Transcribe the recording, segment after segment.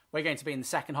We're going to be in the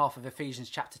second half of Ephesians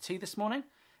chapter 2 this morning.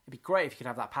 It'd be great if you could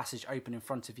have that passage open in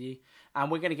front of you.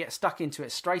 And we're going to get stuck into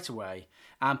it straight away.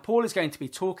 And Paul is going to be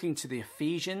talking to the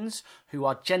Ephesians who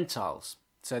are Gentiles.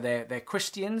 So they're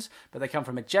Christians, but they come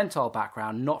from a Gentile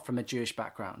background, not from a Jewish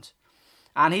background.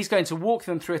 And he's going to walk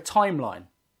them through a timeline.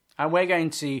 And we're going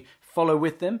to follow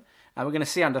with them. And we're going to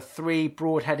see under three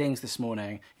broad headings this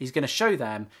morning. He's going to show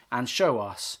them and show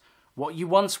us what you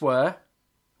once were,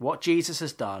 what Jesus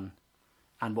has done,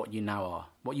 and what you now are.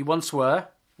 What you once were,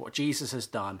 what Jesus has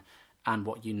done, and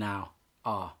what you now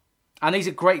are. And these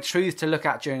are great truths to look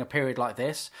at during a period like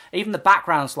this. Even the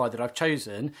background slide that I've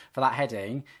chosen for that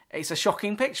heading, it's a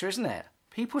shocking picture, isn't it?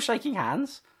 People shaking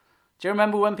hands. Do you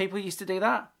remember when people used to do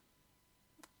that?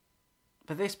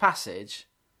 But this passage,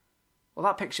 well,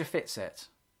 that picture fits it.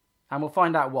 And we'll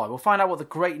find out why. We'll find out what the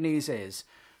great news is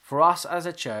for us as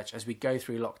a church as we go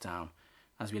through lockdown,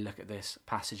 as we look at this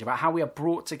passage about how we are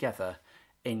brought together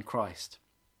in Christ.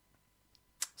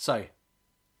 So,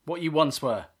 what you once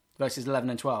were, verses 11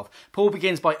 and 12. Paul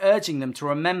begins by urging them to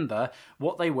remember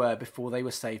what they were before they were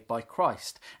saved by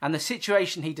Christ. And the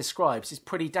situation he describes is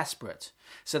pretty desperate.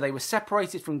 So they were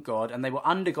separated from God and they were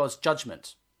under God's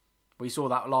judgment. We saw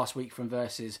that last week from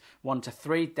verses 1 to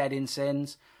 3, dead in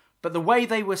sins. But the way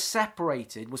they were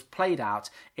separated was played out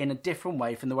in a different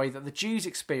way from the way that the Jews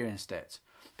experienced it.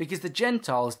 Because the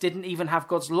Gentiles didn't even have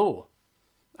God's law.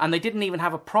 And they didn't even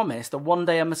have a promise that one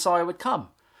day a Messiah would come.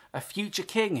 A future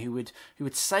king who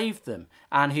would save them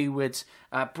and who would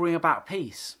bring about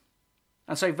peace.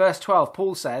 And so verse 12,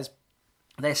 Paul says,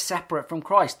 they're separate from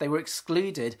Christ. They were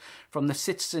excluded from the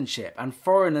citizenship and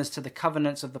foreigners to the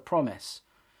covenants of the promise.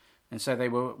 And so they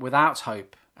were without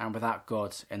hope and without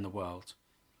God in the world.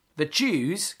 The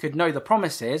Jews could know the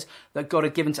promises that God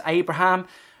had given to Abraham.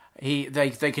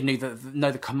 They could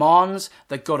know the commands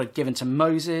that God had given to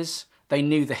Moses. They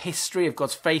knew the history of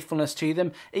God's faithfulness to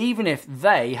them, even if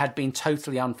they had been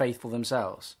totally unfaithful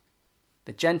themselves.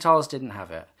 The Gentiles didn't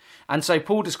have it. And so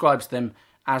Paul describes them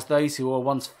as those who were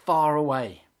once far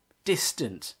away,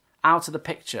 distant, out of the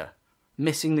picture,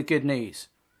 missing the good news.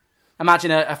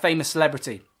 Imagine a famous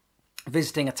celebrity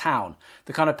visiting a town,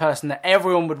 the kind of person that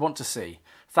everyone would want to see.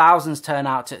 Thousands turn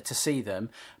out to see them,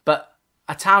 but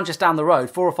a town just down the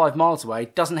road, 4 or 5 miles away,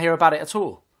 doesn't hear about it at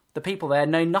all. The people there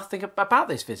know nothing about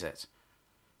this visit.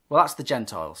 Well, that's the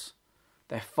Gentiles.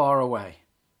 They're far away.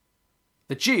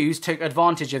 The Jews took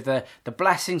advantage of the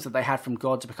blessings that they had from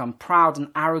God to become proud and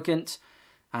arrogant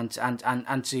and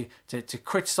to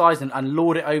criticise and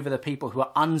lord it over the people who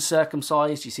are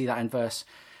uncircumcised. You see that in verse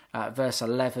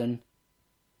 11.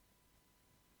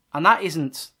 And that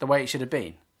isn't the way it should have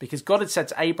been, because God had said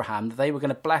to Abraham that they were going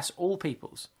to bless all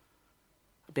peoples.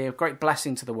 Be a great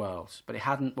blessing to the world, but it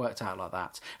hadn't worked out like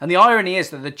that. And the irony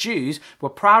is that the Jews were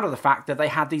proud of the fact that they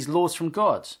had these laws from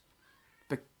God.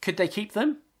 But could they keep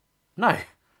them? No.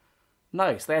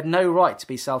 So they had no right to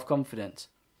be self-confident.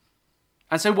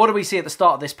 And so what do we see at the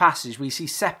start of this passage? We see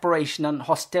separation and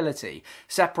hostility.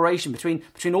 Separation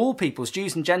between all peoples,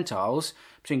 Jews and Gentiles,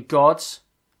 between God,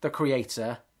 the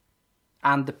Creator,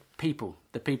 and the people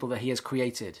that he has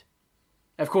created.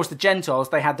 Of course, the Gentiles,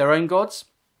 they had their own gods.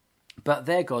 But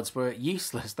their gods were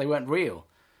useless. They weren't real.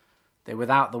 They were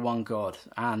without the one God.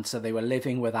 And so they were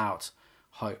living without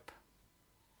hope.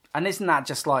 And isn't that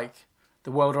just like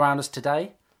the world around us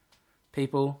today?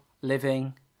 People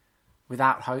living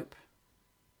without hope.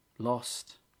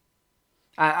 Lost.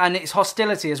 And it's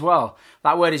hostility as well.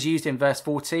 That word is used in verse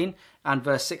 14 and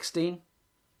verse 16.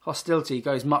 Hostility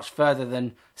goes much further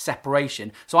than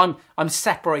separation. So I'm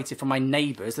separated from my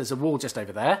neighbours. There's a wall just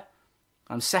over there.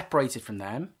 I'm separated from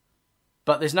them.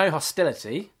 But there's no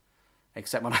hostility,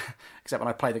 except when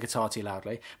I play the guitar too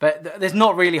loudly. But there's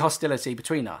not really hostility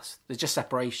between us. There's just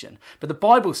separation. But the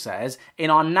Bible says,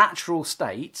 in our natural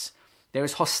state, there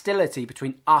is hostility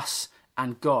between us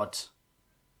and God.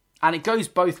 And it goes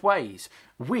both ways.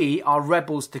 We are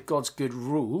rebels to God's good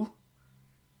rule,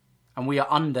 and we are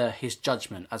under his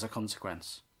judgment as a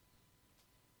consequence.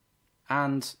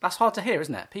 And that's hard to hear,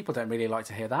 isn't it? People don't really like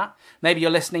to hear that. Maybe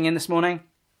you're listening in this morning,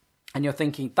 and you're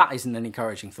thinking, that isn't an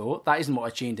encouraging thought. That isn't what I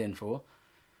tuned in for.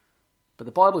 But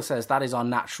the Bible says that is our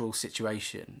natural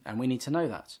situation, and we need to know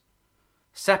that.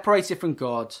 Separated from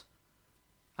God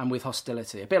and with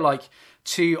hostility. A bit like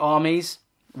two armies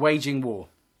waging war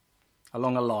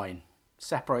along a line.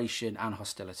 Separation and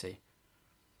hostility.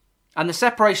 And the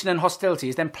separation and hostility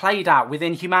is then played out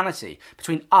within humanity,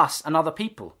 between us and other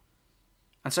people.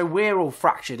 And so we're all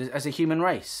fractured as a human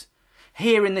race.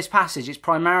 Here in this passage, it's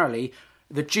primarily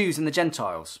the Jews and the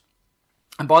Gentiles.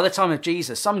 And by the time of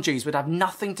Jesus, some Jews would have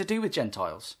nothing to do with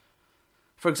Gentiles.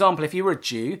 For example, if you were a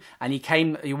Jew and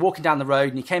you're walking down the road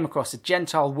and you came across a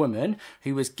Gentile woman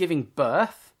who was giving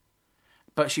birth,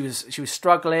 but she was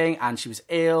struggling and she was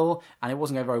ill and it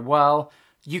wasn't going very well,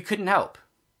 you couldn't help.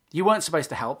 You weren't supposed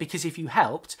to help, because if you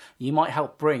helped, you might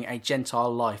help bring a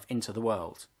Gentile life into the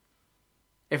world.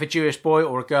 If a Jewish boy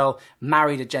or a girl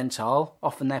married a Gentile,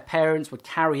 often their parents would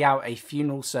carry out a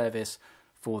funeral service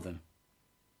for them.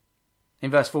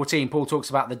 In verse 14, Paul talks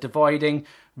about the dividing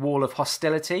wall of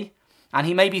hostility, and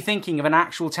he may be thinking of an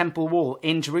actual temple wall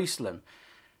in Jerusalem.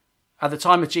 At the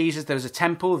time of Jesus, there was a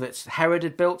temple that Herod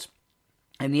had built,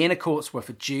 and the inner courts were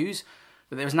for Jews,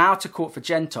 but there was an outer court for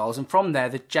Gentiles, and from there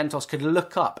the Gentiles could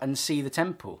look up and see the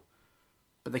temple.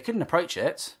 But they couldn't approach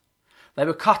it. They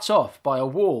were cut off by a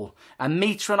wall 1.5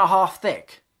 meters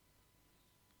thick.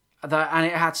 And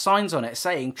it had signs on it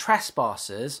saying,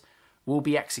 "Trespassers will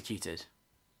be executed."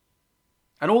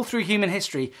 And all through human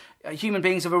history, human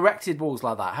beings have erected walls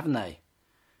like that, haven't they?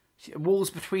 Walls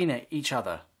between each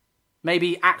other.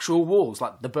 Maybe actual walls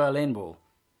like the Berlin Wall.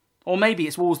 Or maybe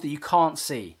it's walls that you can't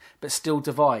see but still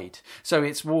divide. So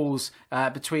it's walls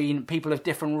between people of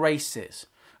different races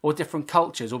or different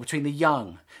cultures, or between the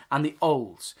young and the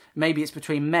old. Maybe it's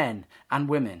between men and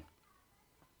women.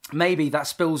 Maybe that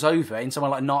spills over in somewhere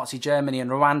like Nazi Germany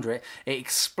and Rwanda. It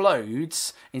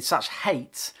explodes in such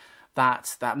hate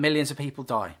that millions of people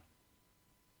die.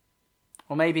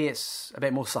 Or maybe it's a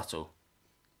bit more subtle.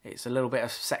 It's a little bit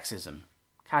of sexism,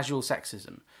 casual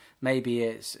sexism. Maybe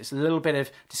it's a little bit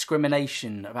of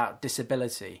discrimination about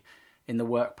disability in the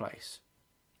workplace.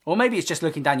 Or maybe it's just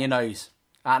looking down your nose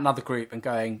at another group and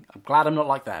going, "I'm glad I'm not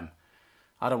like them.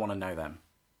 I don't want to know them."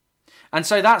 And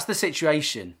so that's the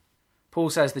situation. Paul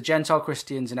says the Gentile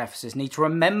Christians in Ephesus need to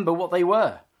remember what they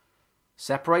were: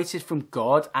 separated from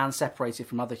God and separated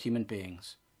from other human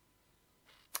beings.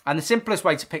 And the simplest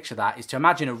way to picture that is to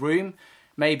imagine a room,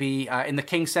 maybe in the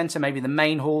King's Centre, maybe the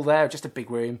main hall there, just a big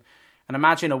room, and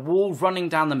imagine a wall running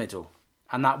down the middle.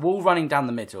 And that wall running down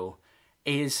the middle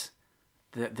is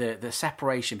the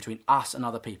separation between us and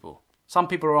other people. Some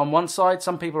people are on one side,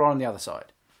 some people are on the other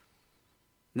side.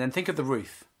 And then think of the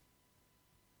roof.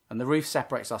 And the roof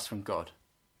separates us from God.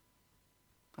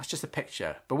 That's just a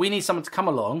picture. But we need someone to come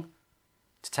along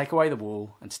to take away the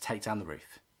wall and to take down the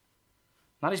roof.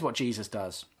 That is what Jesus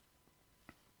does.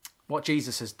 What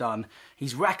Jesus has done.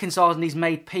 He's reconciled and he's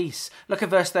made peace. Look at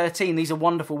verse 13. These are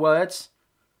wonderful words.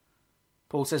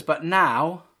 Paul says, but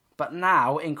now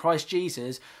in Christ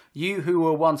Jesus, you who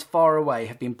were once far away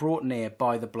have been brought near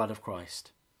by the blood of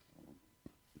Christ.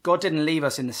 God didn't leave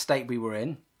us in the state we were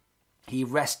in. He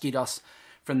rescued us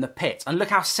from the pit. And look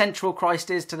how central Christ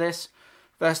is to this.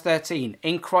 Verse 13,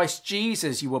 in Christ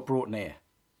Jesus you were brought near.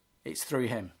 It's through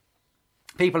him.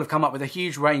 People have come up with a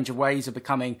huge range of ways of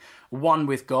becoming one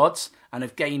with God and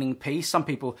of gaining peace. Some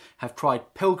people have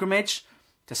tried pilgrimage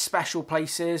to special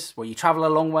places where you travel a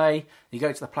long way. You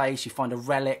go to the place, you find a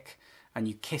relic and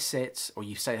you kiss it, or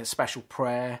you say a special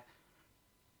prayer.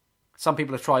 Some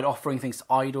people have tried offering things to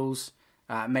idols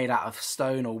made out of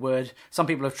stone or wood. Some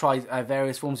people have tried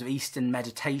various forms of Eastern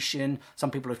meditation.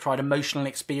 Some people have tried emotional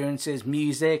experiences,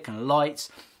 music and lights.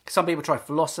 Some people try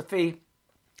philosophy.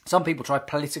 Some people try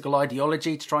political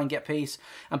ideology to try and get peace.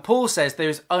 And Paul says there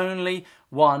is only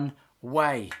one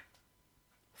way: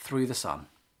 through the Son.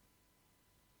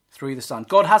 Through the Son.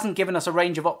 God hasn't given us a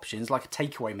range of options like a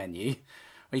takeaway menu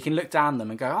where you can look down them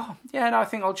and go, oh, yeah, no, I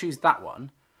think I'll choose that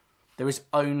one. There is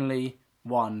only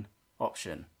one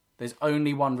option. There's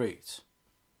only one route: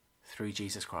 through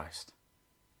Jesus Christ.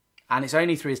 And it's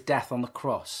only through his death on the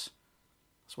cross.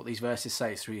 That's what these verses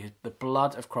say. It's through the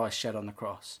blood of Christ shed on the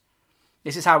cross.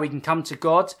 This is how we can come to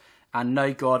God and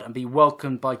know God and be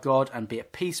welcomed by God and be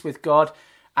at peace with God.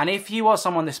 And if you are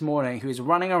someone this morning who is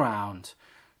running around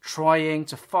trying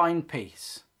to find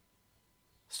peace,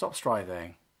 stop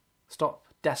striving. Stop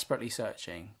desperately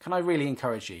searching. Can I really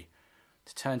encourage you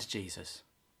to turn to Jesus?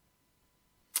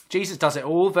 Jesus does it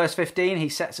all. Verse 15, he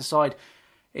sets aside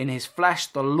in his flesh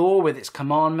the law with its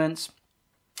commandments.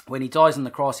 When he dies on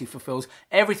the cross, he fulfills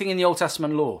everything in the Old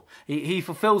Testament law. He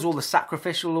fulfills all the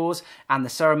sacrificial laws and the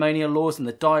ceremonial laws and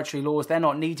the dietary laws. They're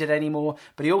not needed anymore.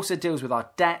 But he also deals with our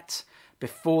debt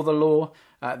before the law.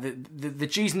 The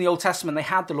Jews in the Old Testament, they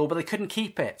had the law, but they couldn't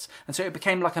keep it. And so it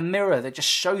became like a mirror that just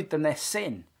showed them their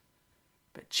sin.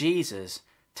 But Jesus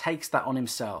takes that on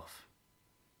himself.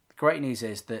 The great news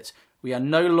is that we are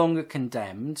no longer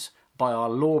condemned by our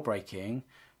law breaking,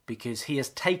 because he has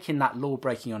taken that law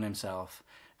breaking on himself.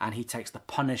 And he takes the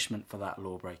punishment for that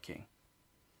law breaking.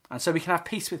 And so we can have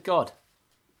peace with God.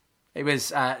 It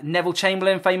was Neville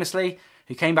Chamberlain, famously,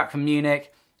 who came back from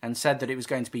Munich and said that it was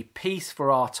going to be peace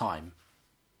for our time.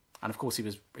 And of course he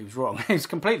was wrong. He was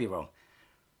completely wrong.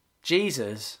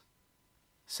 Jesus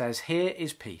says, here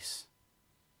is peace.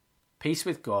 Peace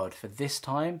with God for this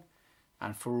time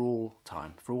and for all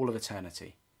time, for all of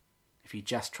eternity, if you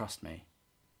just trust me.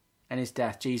 In his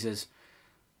death, Jesus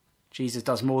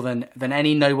does more than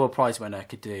any Nobel Prize winner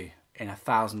could do in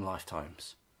 1,000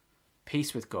 lifetimes.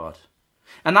 Peace with God.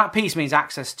 And that peace means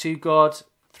access to God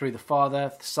through the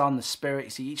Father, the Son, the Spirit. You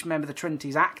see, each member of the Trinity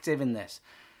is active in this,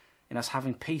 in us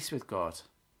having peace with God.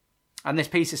 And this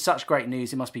peace is such great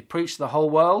news, it must be preached to the whole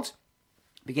world.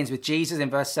 It begins with Jesus in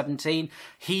verse 17.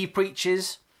 He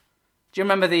preaches. Do you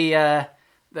remember the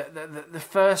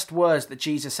first words that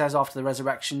Jesus says after the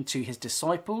resurrection to his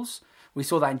disciples? We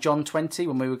saw that in John 20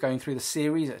 when we were going through the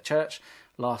series at church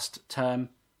last term.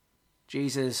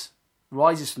 Jesus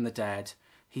rises from the dead.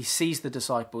 He sees the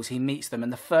disciples. He meets them.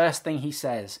 And the first thing he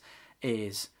says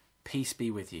is, peace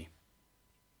be with you.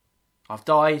 I've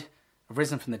died. I've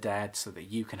risen from the dead so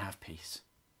that you can have peace.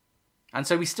 And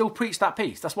so we still preach that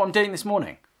peace. That's what I'm doing this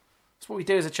morning. That's what we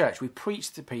do as a church. We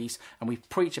preach the peace and we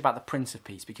preach about the Prince of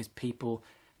Peace because people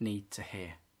need to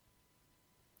hear.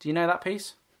 Do you know that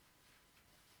peace?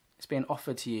 It's being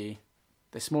offered to you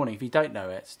this morning. If you don't know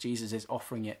it, Jesus is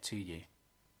offering it to you.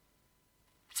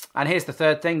 And here's the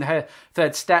third thing, the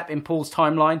third step in Paul's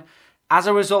timeline. As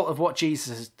a result of what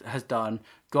Jesus has done,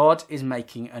 God is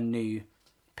making a new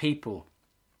people.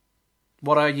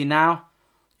 What are you now?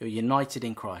 You're united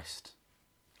in Christ.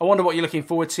 I wonder what you're looking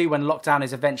forward to when lockdown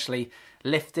is eventually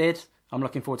lifted. I'm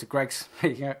looking forward to Greg's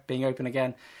being open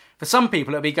again. For some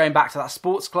people, it'll be going back to that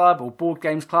sports club or board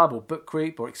games club or book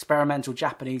group or experimental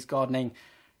Japanese gardening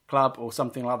club or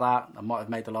something like that. I might have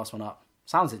made the last one up.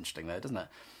 Sounds interesting though, doesn't it?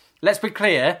 Let's be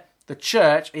clear, the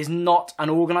church is not an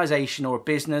organisation or a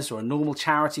business or a normal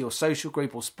charity or social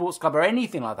group or sports club or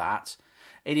anything like that.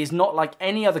 It is not like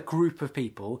any other group of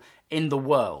people in the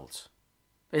world.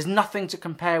 There's nothing to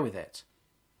compare with it.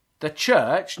 The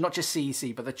church, not just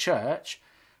CEC, but the church,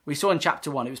 we saw in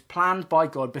chapter 1, it was planned by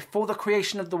God before the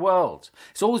creation of the world.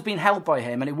 It's always been held by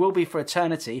him and it will be for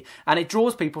eternity. And it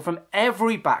draws people from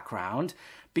every background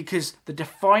because the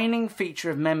defining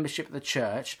feature of membership of the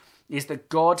church is that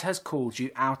God has called you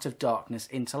out of darkness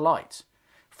into light,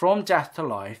 from death to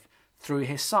life through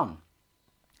his Son.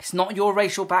 It's not your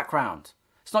racial background.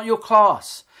 It's not your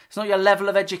class. It's not your level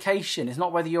of education. It's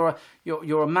not whether you're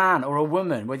a man or a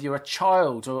woman, whether you're a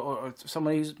child or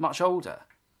someone who's much older.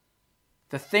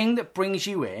 The thing that brings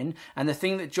you in and the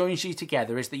thing that joins you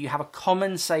together is that you have a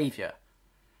common Saviour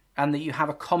and that you have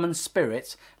a common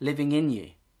Spirit living in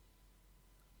you.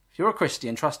 If you're a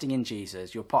Christian trusting in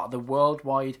Jesus, you're part of the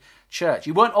worldwide church.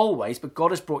 You weren't always, but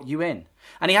God has brought you in.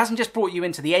 And he hasn't just brought you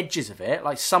into the edges of it,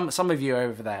 like some of you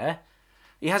over there.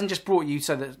 He hasn't just brought you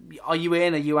so that, are you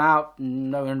in, are you out?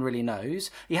 No one really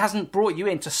knows. He hasn't brought you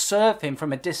in to serve him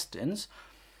from a distance.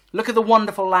 Look at the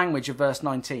wonderful language of verse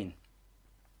 19.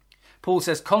 Paul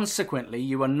says, consequently,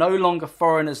 you are no longer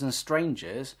foreigners and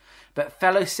strangers, but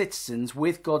fellow citizens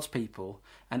with God's people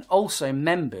and also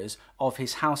members of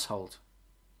his household.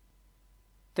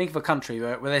 Think of a country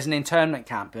where there's an internment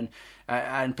camp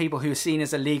and people who are seen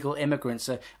as illegal immigrants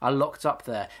are locked up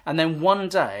there. And then one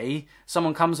day,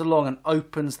 someone comes along and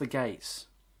opens the gates.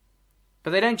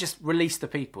 But they don't just release the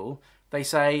people. They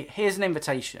say, here's an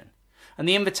invitation. And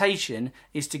the invitation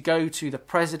is to go to the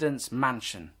president's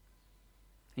mansion.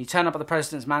 You turn up at the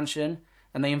president's mansion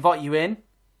and they invite you in.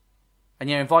 And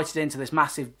you're invited into this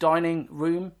massive dining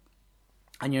room.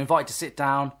 And you're invited to sit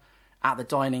down at the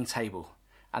dining table.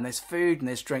 And there's food and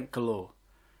there's drink galore.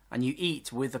 And you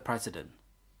eat with the president.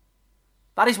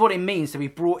 That is what it means to be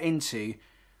brought into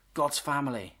God's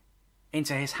family,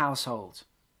 into his household.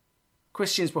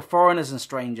 Christians were foreigners and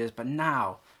strangers, but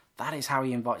now that is how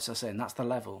he invites us in. That's the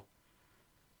level.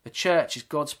 The church is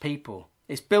God's people.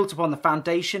 It's built upon the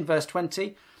foundation, verse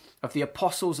 20, of the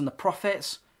apostles and the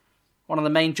prophets. One of the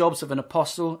main jobs of an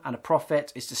apostle and a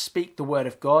prophet is to speak the word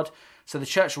of God. So the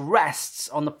church rests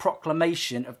on the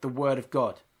proclamation of the word of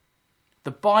God.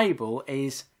 The Bible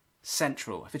is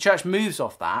central. If the church moves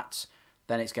off that,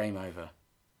 then it's game over.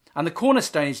 And the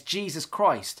cornerstone is Jesus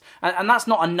Christ. And that's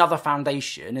not another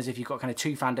foundation, as if you've got kind of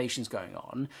two foundations going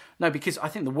on. No, because I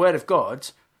think the word of God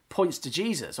points to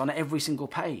Jesus on every single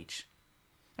page.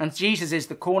 And Jesus is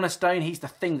the cornerstone. He's the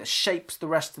thing that shapes the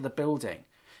rest of the building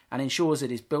and ensures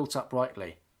it is built up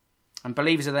rightly. And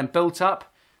believers are then built up.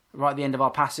 Right at the end of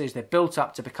our passage, they're built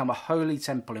up to become a holy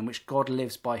temple in which God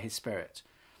lives by his Spirit.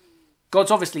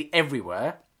 God's obviously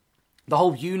everywhere. The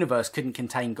whole universe couldn't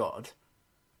contain God.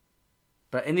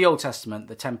 But in the Old Testament,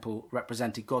 the temple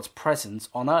represented God's presence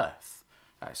on earth.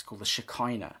 It's called the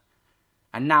Shekinah.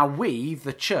 And now we,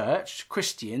 the church,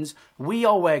 Christians, we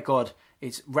are where God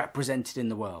is represented in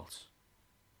the world.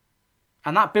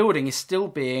 And that building is still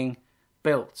being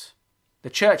built. The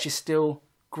church is still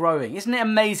growing. Isn't it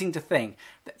amazing to think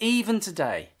that even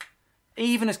today,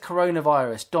 even as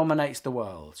coronavirus dominates the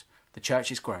world, the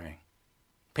church is growing.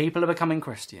 People are becoming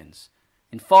Christians.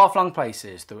 In far-flung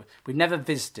places that we've never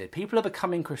visited, people are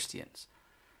becoming Christians.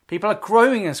 People are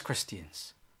growing as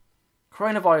Christians.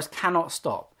 Coronavirus cannot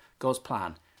stop God's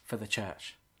plan for the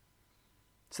church.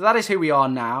 So that is who we are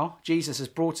now. Jesus has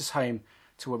brought us home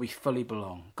to where we fully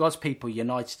belong. God's people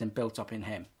united and built up in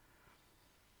him.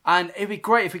 And it'd be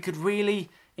great if we could really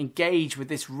engage with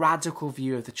this radical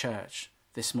view of the church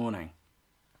this morning.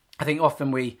 I think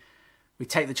often we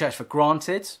take the church for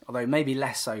granted, although maybe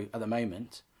less so at the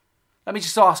moment. Let me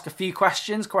just ask a few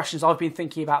questions I've been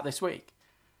thinking about this week.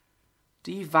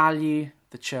 Do you value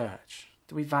the church?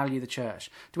 Do we value the church?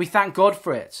 Do we thank God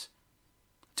for it?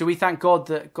 Do we thank God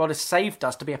that God has saved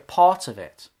us to be a part of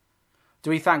it? Do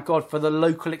we thank God for the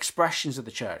local expressions of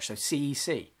the church, so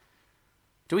CEC?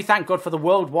 Do we thank God for the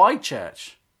worldwide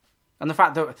church? And the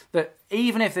fact that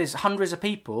even if there's hundreds of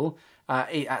people at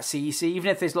CEC,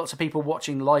 even if there's lots of people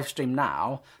watching the live stream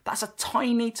now, that's a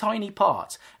tiny, tiny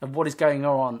part of what is going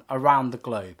on around the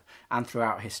globe and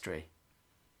throughout history.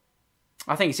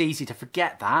 I think it's easy to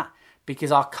forget that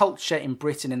because our culture in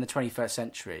Britain in the 21st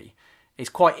century is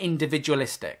quite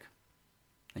individualistic.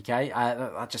 Okay,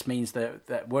 that just means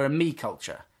that we're a me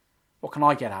culture. What can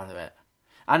I get out of it?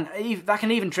 And that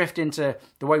can even drift into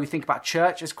the way we think about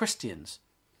church as Christians.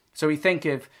 So we think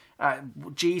of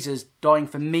Jesus dying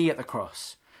for me at the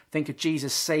cross. Think of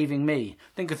Jesus saving me.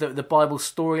 Think of the Bible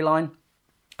storyline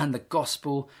and the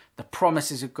gospel, the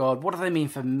promises of God. What do they mean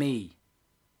for me?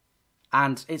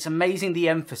 And it's amazing the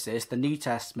emphasis the New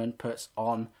Testament puts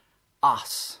on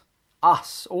us.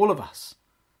 Us, all of us.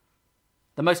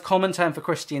 The most common term for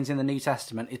Christians in the New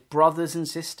Testament is brothers and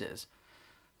sisters.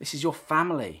 This is your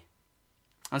family.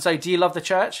 And so, do you love the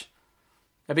church?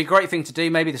 It'd be a great thing to do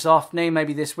maybe this afternoon,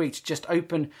 maybe this week, to just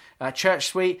open Church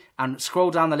Suite and scroll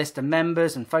down the list of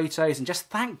members and photos and just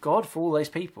thank God for all those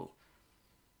people.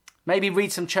 Maybe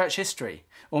read some church history,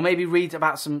 or maybe read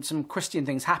about some Christian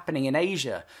things happening in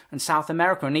Asia and South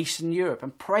America and Eastern Europe,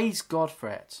 and praise God for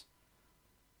it.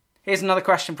 Here's another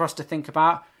question for us to think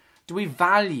about. Do we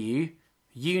value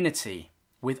unity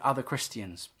with other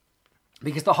Christians?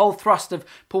 Because the whole thrust of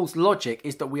Paul's logic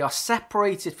is that we are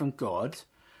separated from God,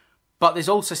 but there's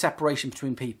also separation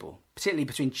between people, particularly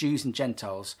between Jews and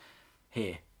Gentiles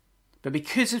here. But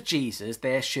because of Jesus,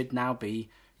 there should now be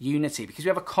unity, because we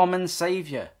have a common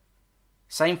Saviour.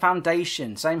 Same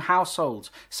foundation, same household,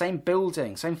 same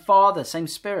building, same Father, same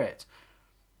Spirit.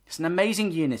 It's an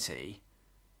amazing unity.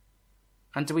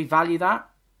 And do we value that?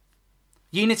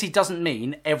 Unity doesn't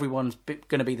mean everyone's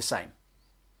going to be the same.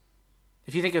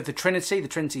 If you think of the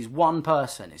Trinity is one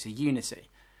person, it's a unity.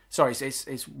 Sorry,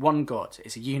 it's one God,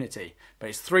 it's a unity. But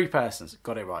it's three persons,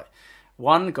 got it right.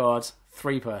 One God,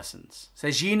 three persons. So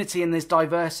there's unity and there's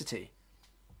diversity.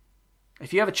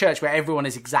 If you have a church where everyone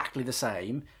is exactly the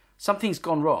same, something's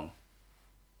gone wrong.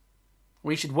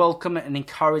 We should welcome and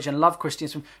encourage and love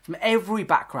Christians from every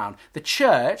background. The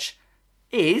church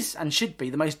is and should be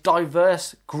the most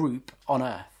diverse group on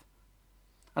earth.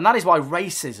 And that is why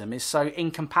racism is so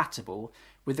incompatible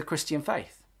with the Christian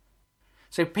faith.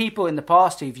 So people in the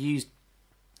past who've used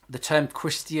the term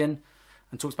Christian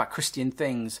and talks about Christian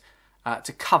things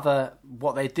to cover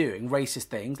what they're doing, racist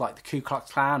things like the Ku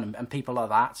Klux Klan and people like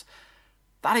that,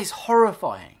 that is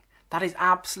horrifying. That is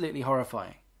absolutely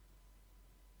horrifying.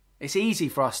 It's easy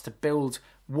for us to build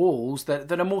walls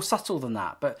that are more subtle than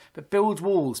that, but build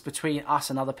walls between us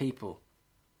and other people.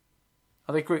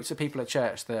 Are there groups of people at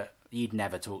church that you'd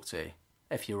never talk to?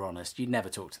 If you're honest, you'd never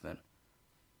talk to them.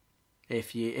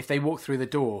 If they walk through the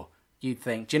door, you'd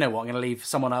think, do you know what? I'm going to leave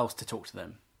someone else to talk to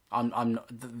them.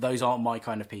 Those aren't my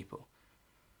kind of people.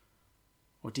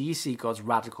 Or do you see God's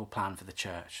radical plan for the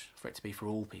church, for it to be for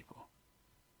all people?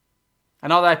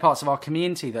 And are there parts of our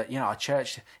community that our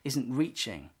church isn't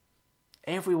reaching?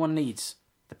 Everyone needs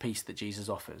the peace that Jesus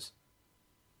offers.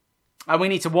 And we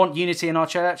need to want unity in our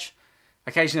church.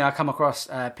 Occasionally I come across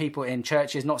people in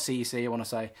churches, not CEC I want to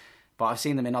say, but I've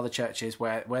seen them in other churches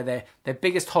where their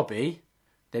biggest hobby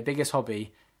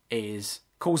is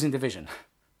causing division.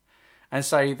 And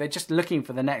so they're just looking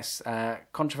for the next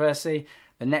controversy,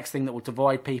 the next thing that will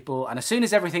divide people. And as soon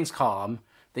as everything's calm,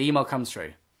 the email comes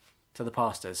through to the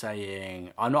pastor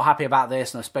saying, I'm not happy about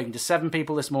this, and I've spoken to 7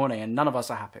 people this morning and none of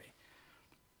us are happy.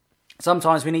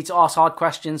 Sometimes we need to ask hard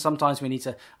questions. Sometimes we need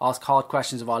to ask hard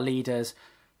questions of our leaders.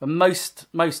 But most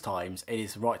times it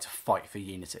is right to fight for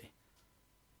unity.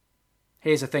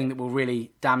 Here's a thing that will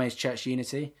really damage church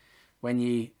unity when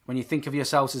you think of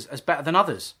yourselves as better than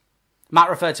others. Matt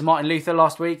referred to Martin Luther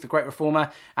last week, the great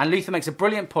reformer, and Luther makes a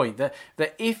brilliant point that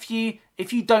if you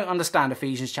don't understand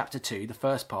Ephesians chapter 2, the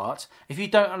first part, if you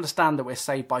don't understand that we're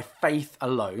saved by faith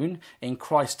alone, in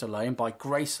Christ alone, by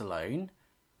grace alone,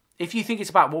 if you think it's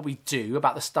about what we do,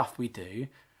 about the stuff we do,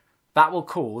 that will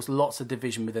cause lots of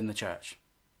division within the church.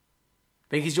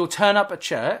 Because you'll turn up at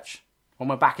church, when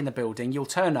we're back in the building, you'll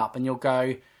turn up and you'll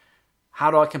go,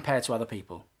 how do I compare to other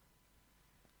people?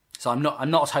 So I'm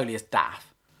not as holy as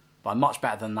Daff, but I'm much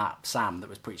better than that Sam that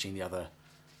was preaching the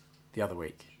other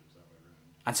week.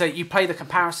 And so you play the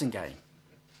comparison game,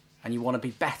 and you want to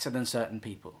be better than certain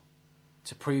people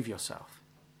to prove yourself.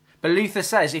 But Luther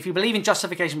says, if you believe in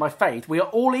justification by faith, we are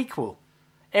all equal.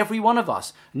 Every one of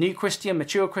us. New Christian,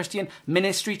 mature Christian,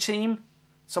 ministry team,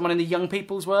 someone in the young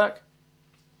people's work.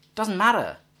 Doesn't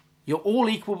matter. You're all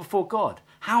equal before God.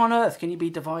 How on earth can you be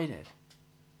divided?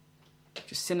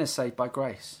 Just sinners saved by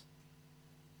grace.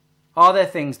 Are there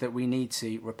things that we need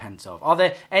to repent of? Are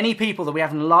there any people that we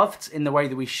haven't loved in the way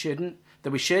that we should,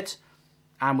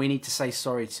 and we need to say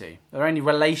sorry to? Are there any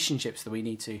relationships that we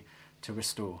need to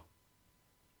restore?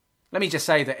 Let me just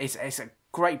say that it's a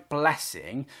great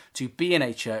blessing to be in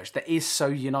a church that is so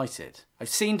united. I've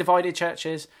seen divided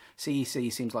churches.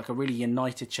 CEC seems like a really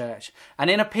united church. And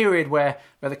in a period where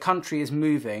the country is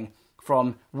moving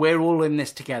from we're all in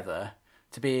this together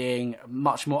to being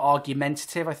much more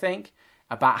argumentative, I think,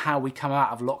 about how we come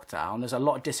out of lockdown. There's a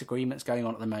lot of disagreements going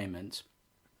on at the moment.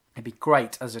 It'd be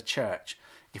great as a church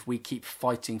if we keep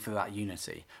fighting for that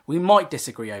unity. We might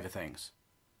disagree over things,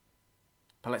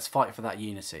 but let's fight for that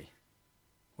unity.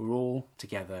 We're all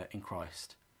together in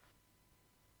Christ.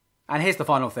 And here's the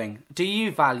final thing. Do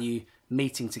you value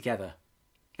meeting together?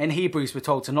 In Hebrews, we're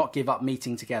told to not give up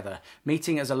meeting together.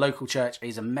 Meeting as a local church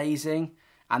is amazing,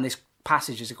 and this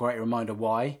passage is a great reminder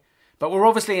why. But we're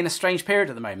obviously in a strange period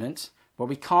at the moment where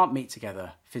we can't meet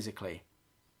together physically.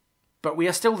 But we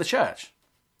are still the church.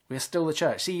 We are still the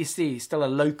church. CEC is still a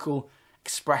local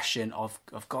expression of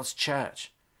God's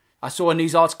church. I saw a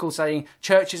news article saying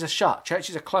churches are shut,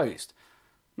 churches are closed.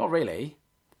 Not really.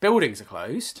 Buildings are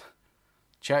closed.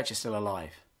 Church is still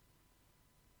alive.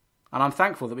 And I'm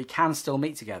thankful that we can still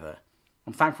meet together.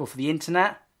 I'm thankful for the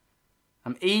internet.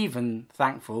 I'm even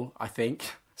thankful, I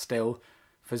think, still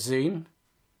for Zoom.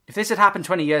 If this had happened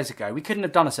 20 years ago, we couldn't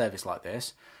have done a service like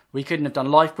this. We couldn't have done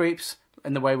life groups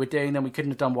in the way we're doing them. We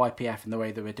couldn't have done YPF in the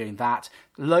way that we're doing that.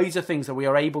 Loads of things that we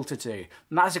are able to do.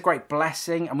 And that is a great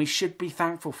blessing, and we should be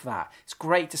thankful for that. It's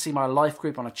great to see my life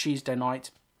group on a Tuesday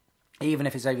night, even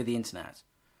if it's over the internet.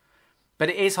 But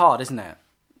it is hard, isn't it?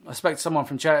 I spoke to someone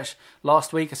from church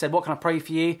last week. I said, what can I pray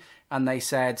for you? And they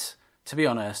said, to be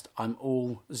honest, I'm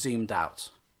all zoomed out.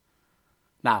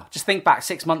 Now, just think back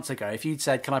 6 months ago. If you'd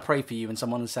said, can I pray for you? And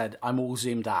someone said, I'm all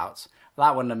zoomed out.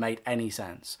 That wouldn't have made any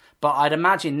sense. But I'd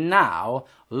imagine now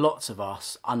lots of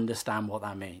us understand what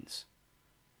that means.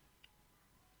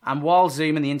 And while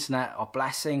Zoom and the internet are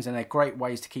blessings and they're great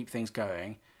ways to keep things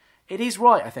going, it is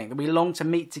right, I think, that we long to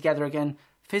meet together again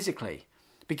physically.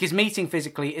 Because meeting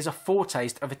physically is a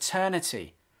foretaste of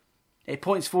eternity. It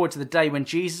points forward to the day when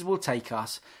Jesus will take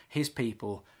us, his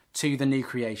people, to the new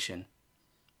creation.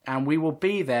 And we will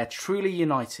be there truly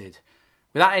united,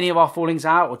 without any of our fallings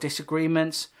out or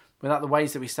disagreements, without the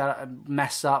ways that we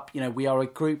mess up. You know, we are a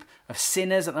group of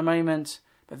sinners at the moment,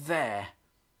 but there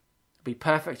will be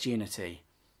perfect unity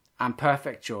and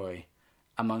perfect joy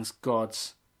amongst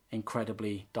God's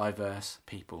incredibly diverse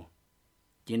people,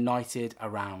 united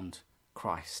around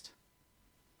Christ.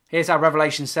 Here's how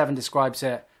Revelation 7 describes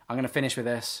it. I'm going to finish with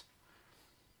this.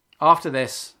 After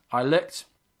this, I looked,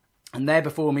 and there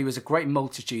before me was a great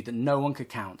multitude that no one could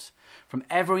count, from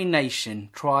every nation,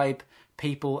 tribe,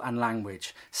 people, and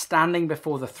language, standing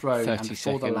before the throne and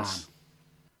before the Lamb.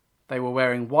 They were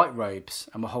wearing white robes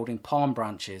and were holding palm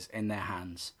branches in their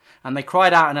hands. And they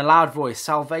cried out in a loud voice,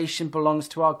 "Salvation belongs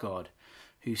to our God,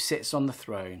 who sits on the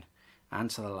throne, and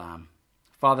to the Lamb."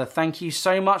 Father, thank you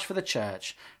so much for the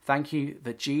church. Thank you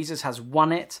that Jesus has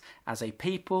won it as a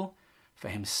people for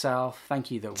himself. Thank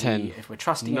you that 10, if we're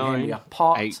trusting 9, in him, we are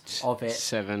part 8, of it.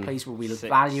 7, Please will we 6,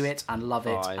 value it and love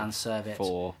 5, it and serve it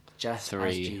 4, just 3,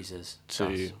 as Jesus 2,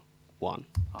 does. 1.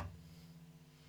 Amen.